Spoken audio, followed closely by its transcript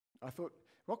thought,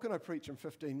 what can I preach in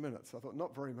 15 minutes? I thought,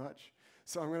 not very much.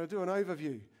 So I'm going to do an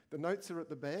overview. The notes are at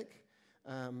the back.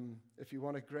 If you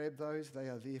want to grab those, they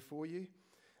are there for you.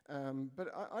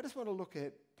 But I just want to look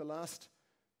at the last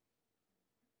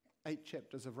 8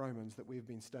 chapters of Romans that we've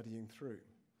been studying through.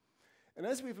 And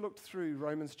as we've looked through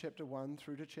Romans chapter 1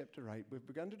 through to chapter 8, we've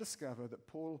begun to discover that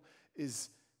Paul is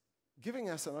giving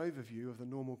us an overview of the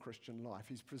normal Christian life.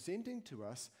 He's presenting to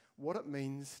us what it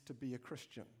means to be a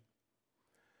Christian.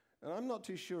 And I'm not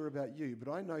too sure about you,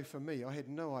 but I know for me, I had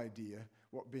no idea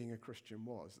what being a Christian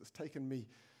was. It's taken me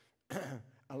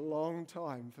a long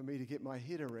time for me to get my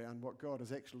head around what God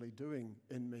is actually doing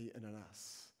in me and in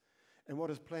us, and what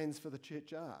his plans for the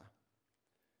church are.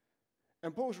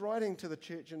 And Paul's writing to the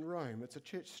church in Rome. It's a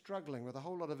church struggling with a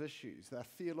whole lot of issues. They're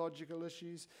theological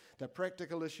issues, they're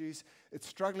practical issues. It's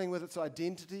struggling with its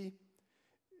identity.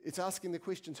 It's asking the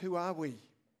questions, who are we?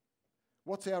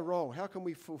 What's our role? How can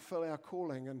we fulfill our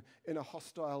calling in a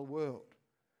hostile world?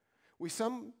 We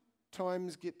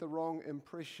sometimes get the wrong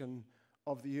impression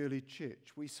of the early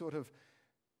church. We sort of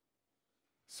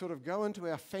go into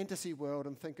our fantasy world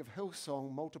and think of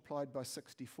Hillsong multiplied by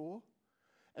 64,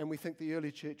 and we think the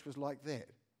early church was like that.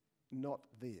 Not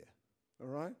there, all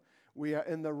right? We are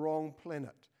in the wrong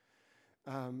planet.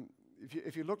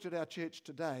 If you looked at our church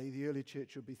today, the early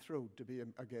church would be thrilled to be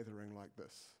a gathering like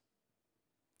this.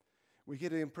 We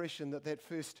get the impression that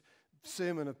first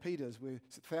sermon of Peter's, where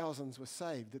thousands were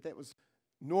saved, that was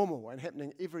normal and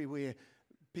happening everywhere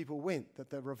people went, that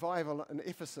the revival in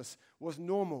Ephesus was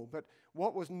normal. But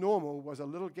what was normal was a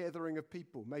little gathering of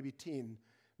people, maybe 10,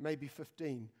 maybe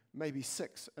 15, maybe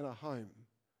 6 in a home,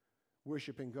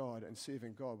 worshipping God and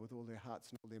serving God with all their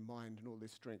hearts and all their mind and all their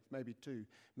strength, maybe 2,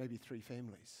 maybe 3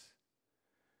 families.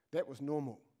 That was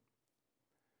normal.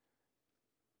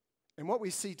 And what we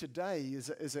see today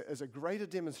is a greater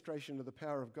demonstration of the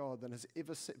power of God than has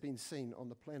ever been seen on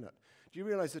the planet. Do you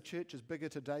realize the church is bigger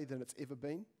today than it's ever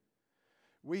been?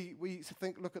 We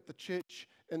look at the church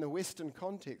in the Western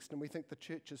context, and we think the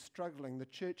church is struggling. The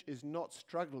church is not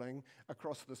struggling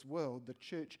across this world. The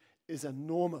church is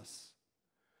enormous.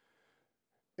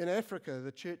 In Africa,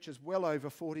 the church is well over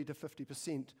 40 to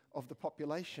 50% of the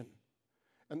population.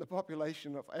 And the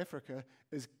population of Africa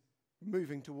is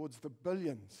moving towards the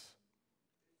billions.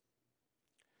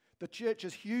 The church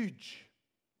is huge.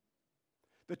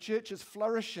 The church is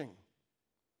flourishing.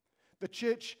 The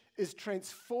church is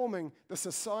transforming the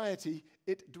society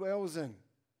it dwells in.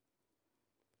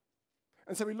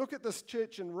 And so we look at this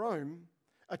church in Rome,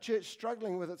 a church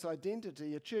struggling with its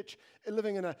identity, a church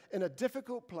living in a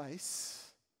difficult place.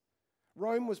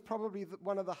 Rome was probably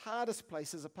one of the hardest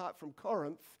places, apart from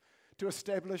Corinth, to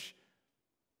establish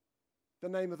the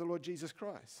name of the Lord Jesus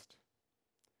Christ.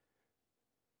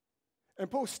 And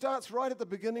Paul starts right at the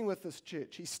beginning with this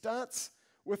church. He starts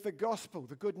with the gospel,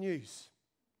 the good news.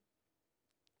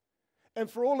 And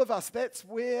for all of us, that's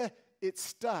where it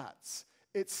starts.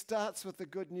 It starts with the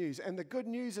good news. And the good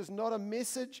news is not a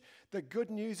message. The good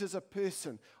news is a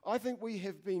person. I think we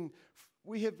have been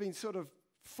sort of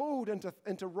fooled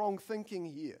into wrong thinking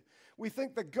here. We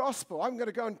think the gospel, I'm going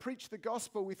to go and preach the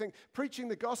gospel. We think preaching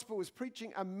the gospel is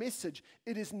preaching a message.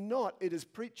 It is not. It is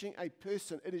preaching a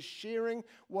person. It is sharing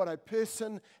what a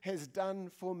person has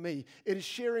done for me. It is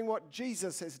sharing what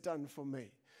Jesus has done for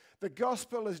me. The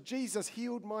gospel is Jesus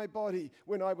healed my body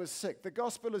when I was sick. The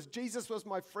gospel is Jesus was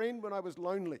my friend when I was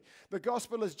lonely. The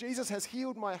gospel is Jesus has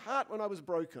healed my heart when I was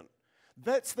broken.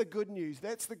 That's the good news.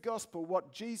 That's the gospel,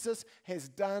 what Jesus has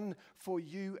done for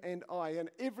you and I. And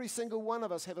every single one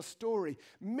of us have a story,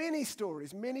 many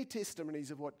stories, many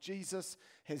testimonies of what Jesus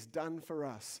has done for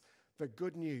us. The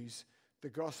good news, the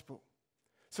gospel.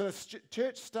 So the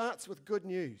church starts with good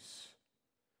news.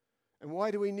 And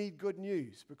why do we need good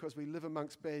news? Because we live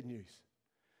amongst bad news.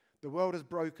 The world is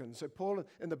broken. So Paul,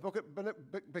 in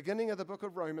the beginning of the book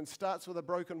of Romans, starts with a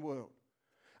broken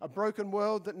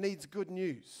world that needs good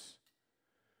news.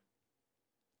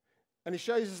 And he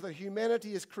shows us that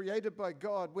humanity is created by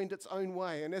God, went its own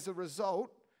way. And as a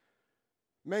result,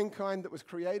 mankind that was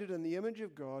created in the image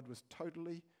of God was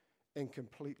totally and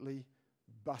completely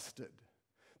busted.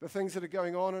 The things that are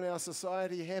going on in our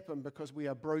society happen because we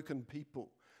are broken people.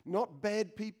 Not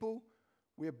bad people,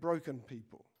 we are broken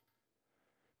people.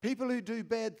 People who do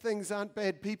bad things aren't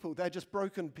bad people, they're just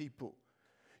broken people.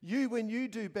 You, when you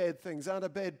do bad things, aren't a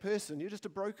bad person, you're just a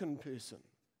broken person.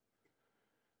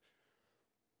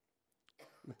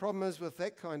 The problem is with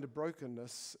that kind of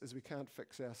brokenness is we can't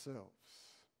fix ourselves.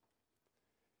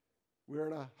 We're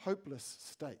in a hopeless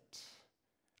state,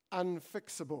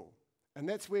 unfixable. And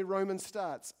that's where Romans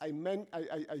starts, a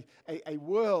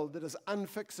world that is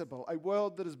unfixable, a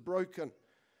world that is broken.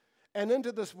 And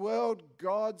into this world,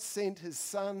 God sent his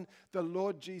Son, the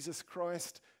Lord Jesus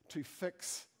Christ, to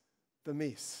fix the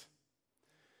mess.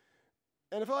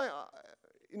 And if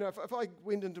I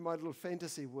went into my little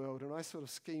fantasy world and I sort of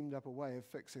schemed up a way of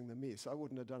fixing the mess, I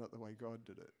wouldn't have done it the way God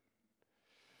did it.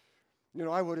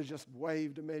 I would have just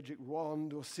waved a magic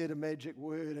wand or said a magic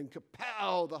word and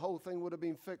kapow, the whole thing would have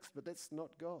been fixed, but that's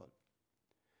not God.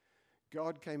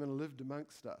 God came and lived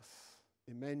amongst us,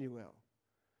 Emmanuel,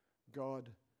 God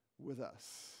with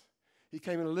us. He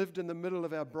came and lived in the middle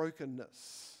of our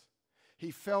brokenness.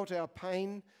 He felt our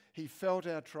pain, he felt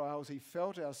our trials, he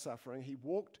felt our suffering, he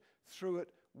walked through it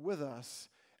with us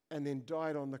and then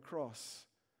died on the cross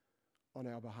on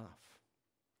our behalf.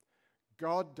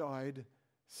 God died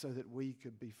so that we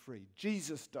could be free.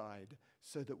 Jesus died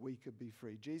so that we could be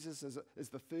free. Jesus is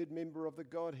the third member of the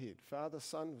Godhead. Father,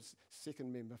 Son was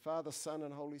second member. Father, Son,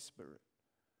 and Holy Spirit.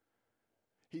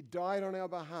 He died on our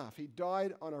behalf. He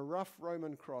died on a rough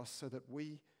Roman cross so that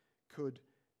we could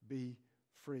be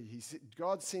free.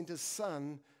 God sent his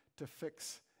Son to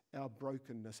fix our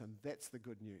brokenness, and that's the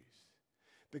good news.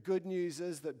 The good news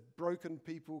is that broken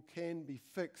people can be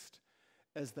fixed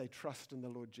as they trust in the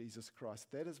Lord Jesus Christ.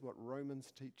 That is what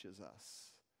Romans teaches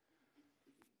us.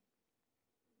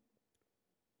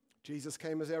 Jesus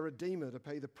came as our Redeemer to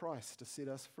pay the price to set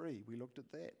us free. We looked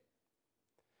at that.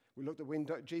 We looked at when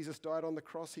Jesus died on the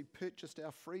cross, he purchased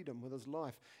our freedom with his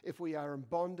life. If we are in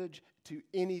bondage to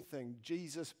anything,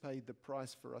 Jesus paid the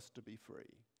price for us to be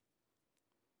free.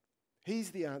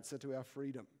 He's the answer to our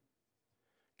freedom.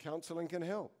 Counseling can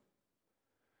help.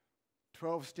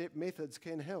 12-step methods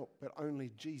can help, but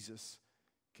only Jesus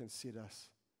can set us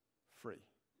free.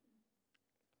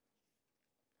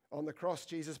 On the cross,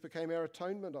 Jesus became our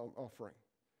atonement offering.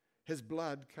 His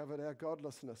blood covered our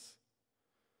godlessness,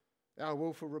 our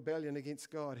willful rebellion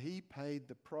against God. He paid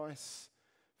the price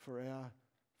for our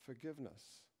forgiveness.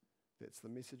 That's the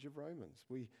message of Romans.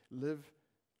 We live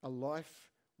a life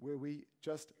where we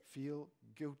just feel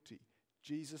guilty.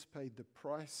 Jesus paid the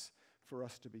price for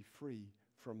us to be free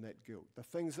from that guilt. The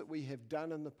things that we have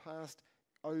done in the past,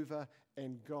 over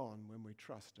and gone when we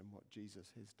trust in what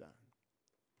Jesus has done.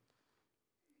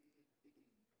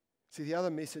 See, the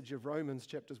other message of Romans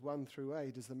chapters 1 through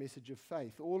 8 is the message of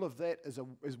faith. All of that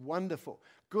is wonderful.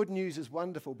 Good news is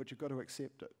wonderful, but you've got to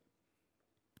accept it.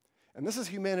 And this is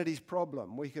humanity's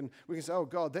problem. We can say, oh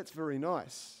God, that's very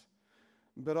nice,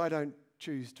 but I don't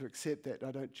choose to accept that.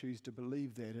 I don't choose to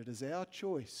believe that. It is our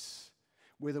choice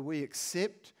whether we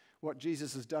accept what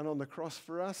Jesus has done on the cross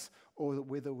for us or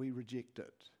whether we reject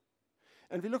it.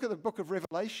 And if you look at the book of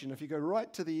Revelation, if you go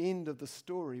right to the end of the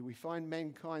story, we find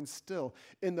mankind still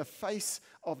in the face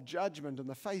of judgment, in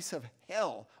the face of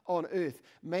hell on earth,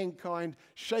 mankind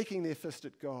shaking their fist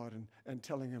at God and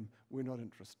telling him, we're not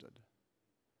interested.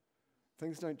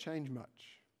 Things don't change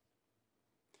much.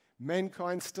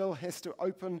 Mankind still has to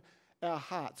open our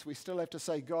hearts. We still have to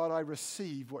say, God, I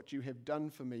receive what you have done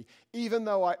for me, even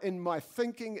though in my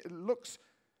thinking it looks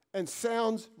and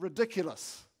sounds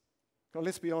ridiculous. God,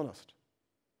 let's be honest.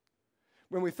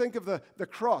 When we think of the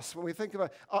cross, when we think of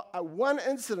a one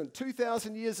incident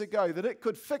 2,000 years ago that it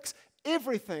could fix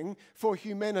everything for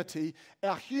humanity,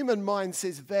 our human mind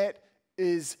says that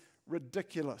is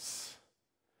ridiculous.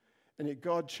 And yet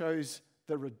God chose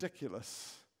the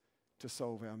ridiculous to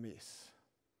solve our mess.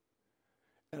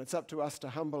 And it's up to us to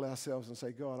humble ourselves and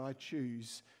say, God, I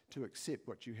choose to accept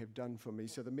what you have done for me.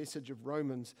 So the message of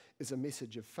Romans is a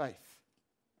message of faith.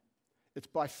 It's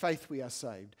by faith we are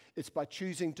saved. It's by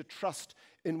choosing to trust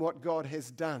in what God has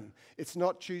done. It's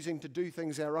not choosing to do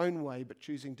things our own way, but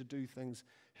choosing to do things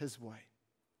his way.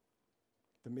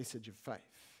 The message of faith.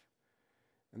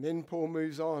 And then Paul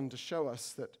moves on to show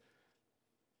us that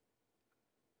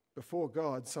before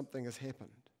God, something has happened.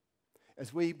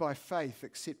 As we, by faith,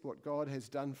 accept what God has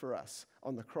done for us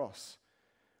on the cross,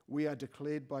 we are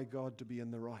declared by God to be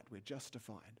in the right. We're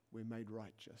justified. We're made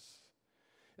righteous.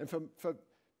 And for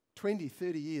 20,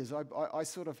 30 years, I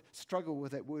sort of struggle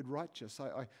with that word righteous.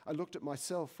 I looked at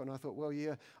myself and I thought, well,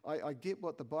 yeah, I get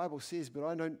what the Bible says, but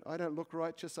I don't look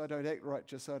righteous, I don't act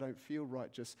righteous, I don't feel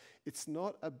righteous. It's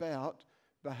not about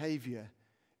behavior.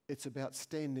 It's about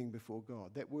standing before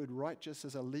God. That word righteous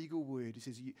is a legal word. It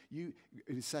says it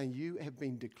is saying you have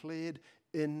been declared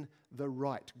in the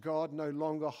right. God no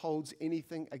longer holds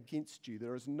anything against you.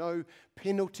 There is no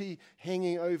penalty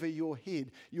hanging over your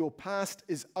head. Your past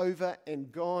is over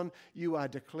and gone. You are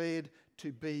declared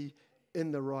to be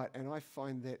in the right. And I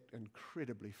find that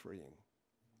incredibly freeing.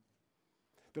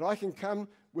 That I can come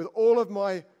with all of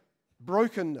my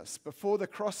brokenness before the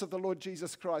cross of the Lord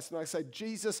Jesus Christ, and I say,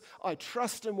 Jesus, I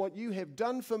trust in what you have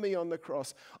done for me on the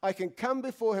cross, I can come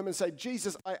before him and say,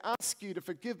 Jesus, I ask you to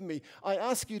forgive me. I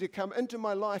ask you to come into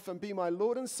my life and be my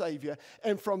Lord and Savior.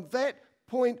 And from that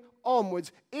point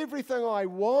onwards, everything I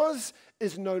was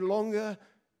is no longer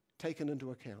taken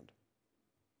into account.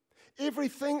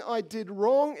 Everything I did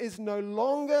wrong is no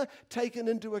longer taken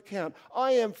into account.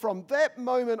 I am from that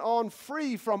moment on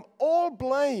free from all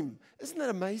blame. Isn't that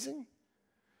amazing?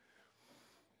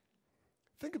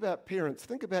 Think about parents.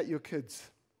 Think about your kids.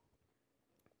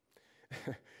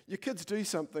 Your kids do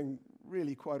something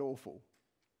really quite awful.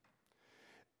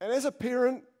 And as a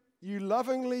parent, you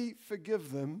lovingly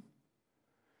forgive them,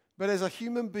 but as a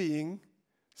human being,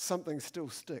 something still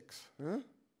sticks. Huh?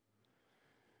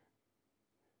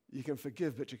 You can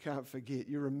forgive, but you can't forget.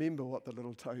 You remember what the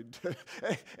little toad did.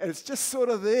 And it's just sort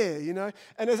of there, you know.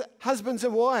 And as husbands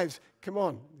and wives, come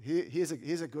on, here's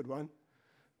a good one.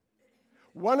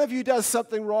 One of you does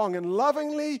something wrong, and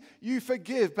lovingly you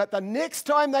forgive. But the next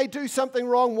time they do something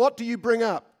wrong, what do you bring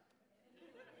up?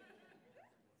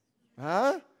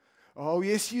 Huh? Oh,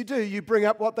 yes, you do. You bring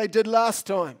up what they did last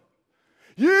time.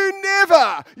 You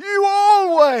never. You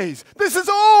always. This is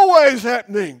always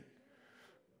happening.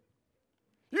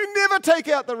 You never take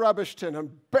out the rubbish tin,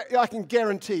 and I can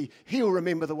guarantee he'll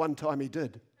remember the one time he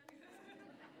did.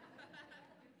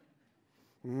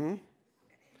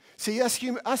 See,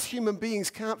 us human beings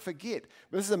can't forget.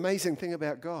 But this is the amazing thing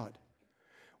about God.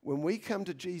 When we come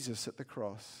to Jesus at the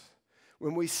cross,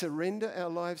 when we surrender our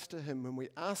lives to him, when we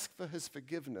ask for his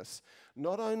forgiveness,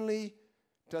 not only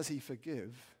does he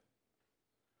forgive,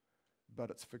 but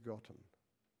it's forgotten.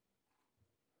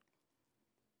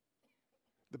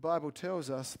 The Bible tells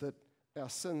us that our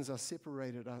sins are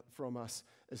separated from us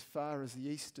as far as the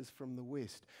east is from the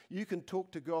west. You can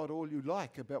talk to God all you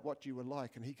like about what you were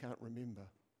like, and he can't remember.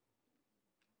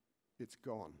 It's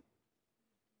gone.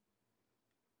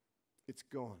 It's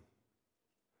gone.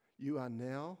 You are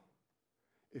now,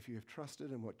 if you have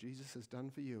trusted in what Jesus has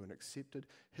done for you and accepted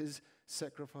his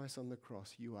sacrifice on the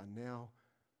cross, you are now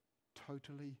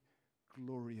totally,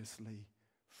 gloriously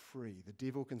free. The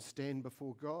devil can stand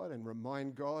before God and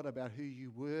remind God about who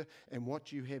you were and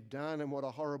what you have done and what a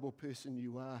horrible person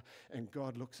you are. And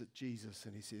God looks at Jesus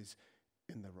and he says,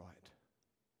 in the right.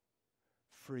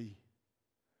 Free.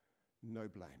 No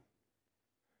blame.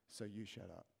 So you shut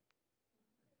up.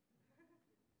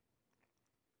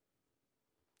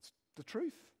 It's the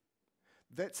truth.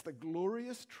 That's the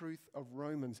glorious truth of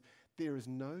Romans. There is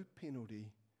no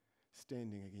penalty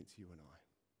standing against you and I.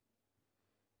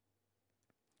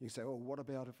 You say, well, what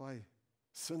about if I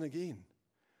sin again?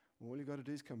 Well, all you've got to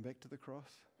do is come back to the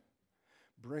cross,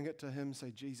 bring it to him,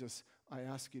 say, Jesus, I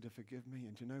ask you to forgive me.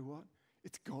 And you know what?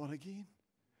 It's gone again.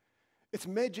 It's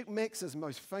Magic Max's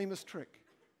most famous trick.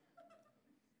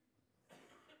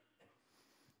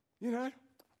 You know,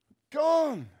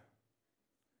 gone.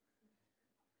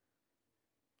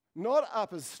 Not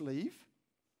up his sleeve,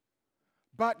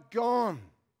 but gone.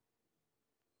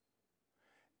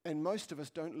 And most of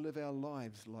us don't live our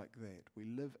lives like that. We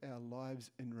live our lives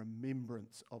in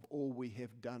remembrance of all we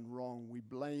have done wrong. We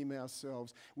blame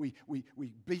ourselves. We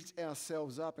beat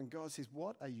ourselves up. And God says,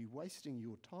 what are you wasting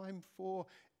your time for?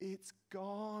 It's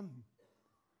gone.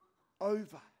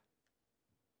 Over.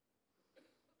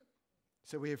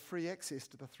 So we have free access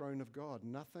to the throne of God.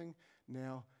 Nothing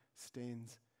now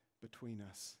stands between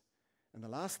us. And the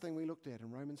last thing we looked at in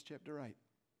Romans chapter 8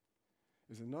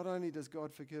 is that not only does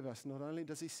God forgive us, not only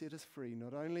does he set us free,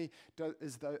 not only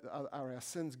are our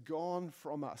sins gone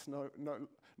from us,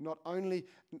 not only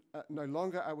no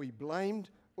longer are we blamed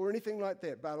or anything like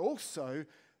that, but also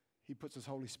he puts his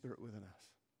Holy Spirit within us.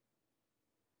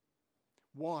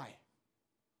 Why?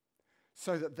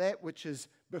 So that which is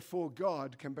before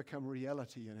God can become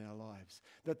reality in our lives.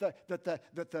 That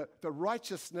the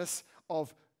righteousness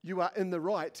of you are in the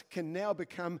right can now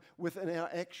become within our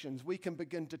actions. We can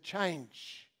begin to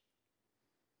change.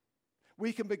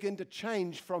 We can begin to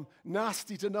change from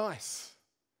nasty to nice.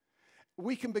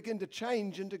 We can begin to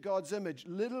change into God's image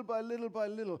little by little by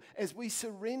little. As we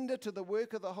surrender to the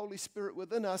work of the Holy Spirit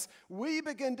within us, we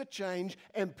begin to change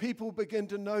and people begin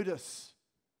to notice.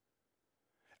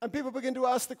 And people begin to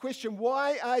ask the question,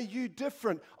 why are you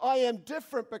different? I am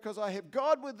different because I have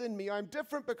God within me. I'm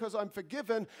different because I'm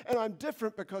forgiven. And I'm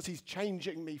different because he's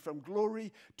changing me from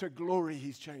glory to glory.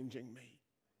 He's changing me.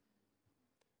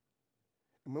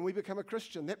 And when we become a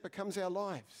Christian, that becomes our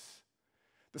lives.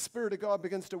 The Spirit of God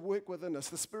begins to work within us.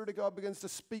 The Spirit of God begins to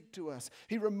speak to us.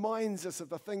 He reminds us of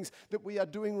the things that we are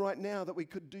doing right now that we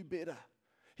could do better.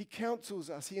 He counsels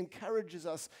us. He encourages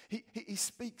us. He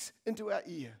speaks into our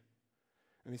ear.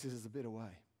 And he says there's a better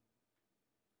way.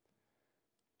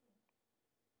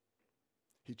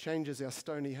 He changes our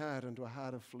stony heart into a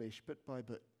heart of flesh, bit by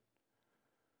bit.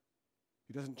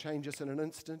 He doesn't change us in an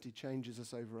instant, he changes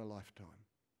us over a lifetime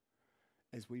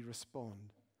as we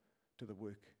respond to the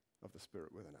work of the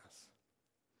Spirit within us.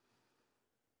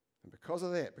 And because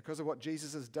of that, because of what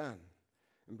Jesus has done,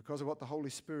 and because of what the Holy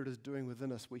Spirit is doing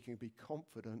within us, we can be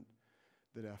confident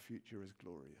that our future is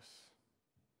glorious.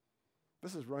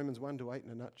 This is Romans 1-8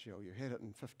 in a nutshell. You had it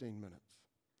in 15 minutes.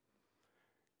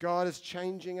 God is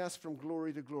changing us from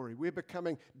glory to glory. We're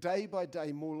becoming day by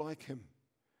day more like Him.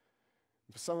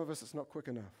 For some of us, it's not quick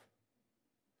enough.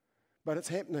 But it's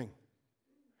happening.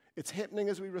 It's happening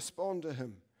as we respond to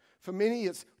Him. For many,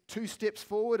 it's 2 steps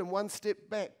forward and 1 step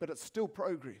back, but it's still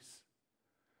progress.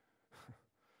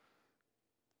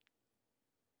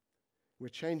 We're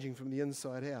changing from the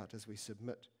inside out as we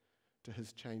submit to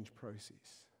His change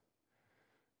process.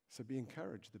 So be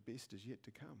encouraged, the best is yet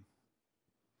to come.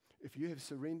 If you have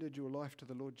surrendered your life to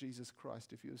the Lord Jesus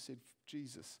Christ, if you have said,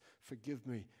 Jesus, forgive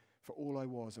me for all I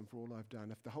was and for all I've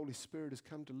done, if the Holy Spirit has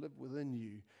come to live within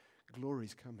you,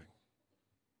 glory's coming.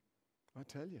 I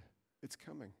tell you, it's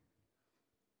coming.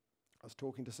 I was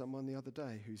talking to someone the other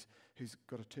day who's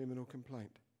got a terminal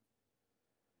complaint.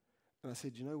 And I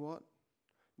said, you know what?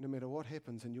 No matter what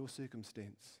happens in your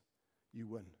circumstance, you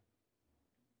win.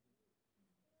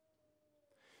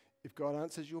 If God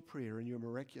answers your prayer and you're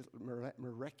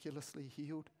miraculously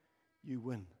healed, you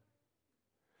win.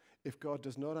 If God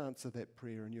does not answer that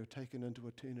prayer and you're taken into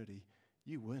eternity,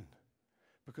 you win.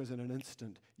 Because in an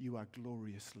instant, you are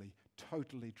gloriously,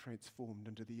 totally transformed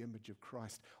into the image of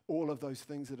Christ. All of those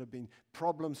things that have been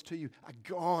problems to you are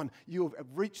gone. You have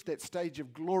reached that stage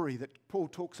of glory that Paul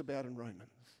talks about in Romans.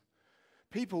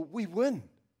 People, we win.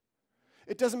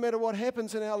 It doesn't matter what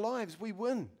happens in our lives, we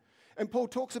win. And Paul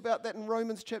talks about that in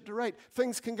Romans chapter 8.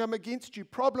 Things can come against you,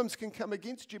 problems can come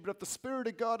against you, but if the Spirit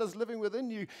of God is living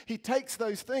within you, He takes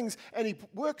those things and He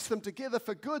works them together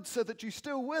for good so that you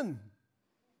still win.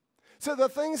 So the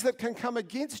things that can come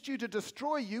against you to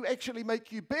destroy you actually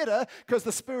make you better because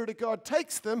the Spirit of God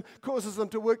takes them, causes them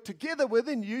to work together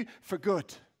within you for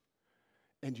good.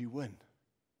 And you win.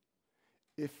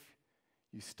 If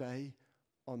you stay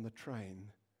on the train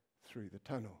through the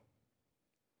tunnel.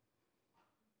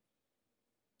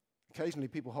 Occasionally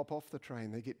people hop off the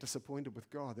train, they get disappointed with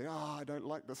God. I don't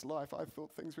like this life. I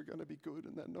thought things were going to be good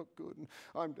and they're not good.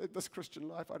 And this Christian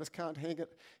life, I just can't hack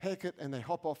it. And they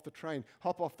hop off the train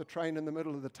in the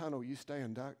middle of the tunnel. You stay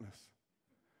in darkness.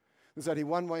 There's only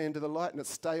one way into the light, and it's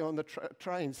stay on the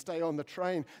train. Stay on the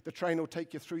train. The train will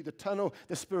take you through the tunnel.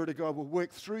 The Spirit of God will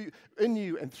work in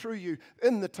you and through you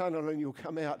in the tunnel, and you'll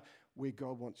come out where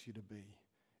God wants you to be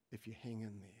if you hang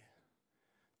in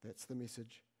there. That's the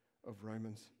message of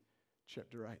Romans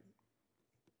chapter 8.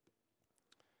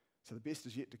 So the best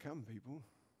is yet to come, people.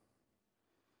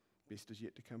 Best is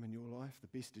yet to come in your life.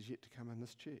 The best is yet to come in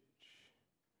this church.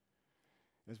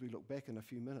 As we look back in a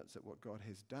few minutes at what God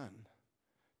has done,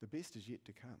 the best is yet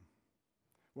to come.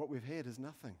 What we've had is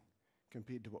nothing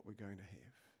compared to what we're going to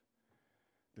have.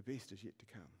 The best is yet to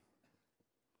come.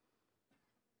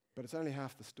 But it's only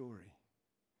half the story,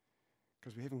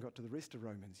 because we haven't got to the rest of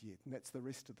Romans yet, and that's the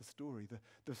rest of the story.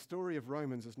 The story of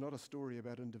Romans is not a story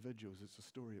about individuals, it's a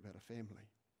story about a family.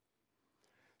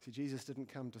 See, Jesus didn't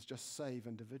come to just save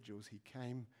individuals, He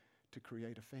came to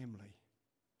create a family,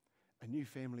 a new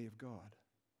family of God,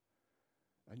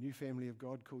 a new family of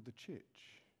God called the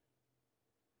church.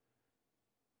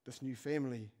 This new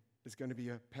family is going to be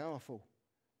a powerful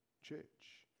church,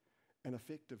 an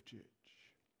effective church.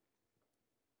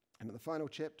 And in the final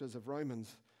chapters of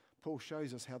Romans, Paul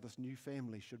shows us how this new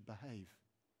family should behave,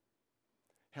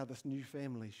 how this new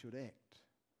family should act,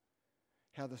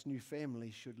 how this new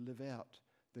family should live out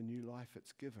the new life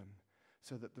it's given,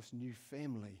 so that this new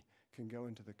family can go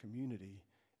into the community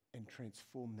and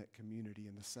transform that community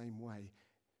in the same way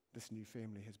this new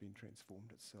family has been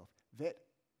transformed itself. That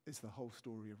is the whole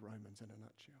story of Romans in a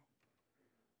nutshell.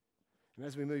 And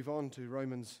as we move on to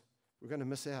Romans, we're going to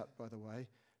miss out, by the way,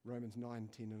 Romans 9,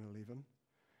 10 and 11,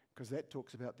 because that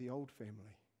talks about the old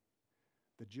family,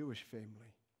 the Jewish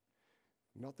family.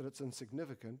 Not that it's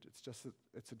insignificant, it's just that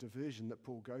it's a diversion that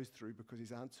Paul goes through because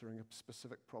he's answering a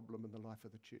specific problem in the life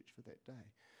of the church for that day.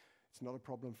 It's not a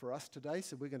problem for us today,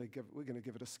 so we're going to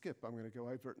give it a skip. I'm going to go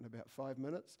over it in about 5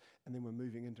 minutes, and then we're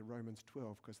moving into Romans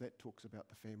 12, because that talks about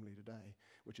the family today,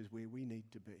 which is where we need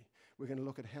to be. We're going to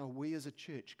look at how we as a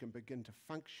church can begin to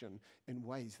function in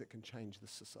ways that can change the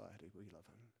society we live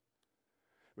in.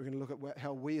 We're going to look at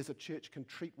how we as a church can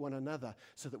treat one another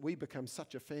so that we become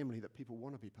such a family that people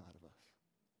want to be part of us.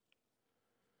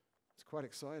 It's quite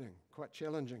exciting, quite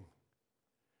challenging.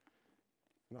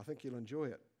 And I think you'll enjoy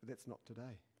it, but that's not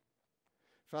today.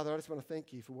 Father, I just want to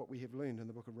thank you for what we have learned in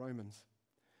the book of Romans.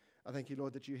 I thank you,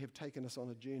 Lord, that you have taken us on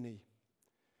a journey.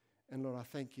 And Lord, I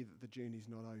thank you that the journey's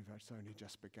not over, it's only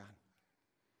just begun.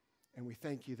 And we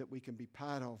thank you that we can be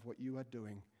part of what you are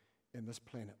doing in this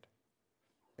planet.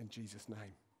 In Jesus'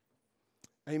 name.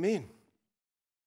 Amen.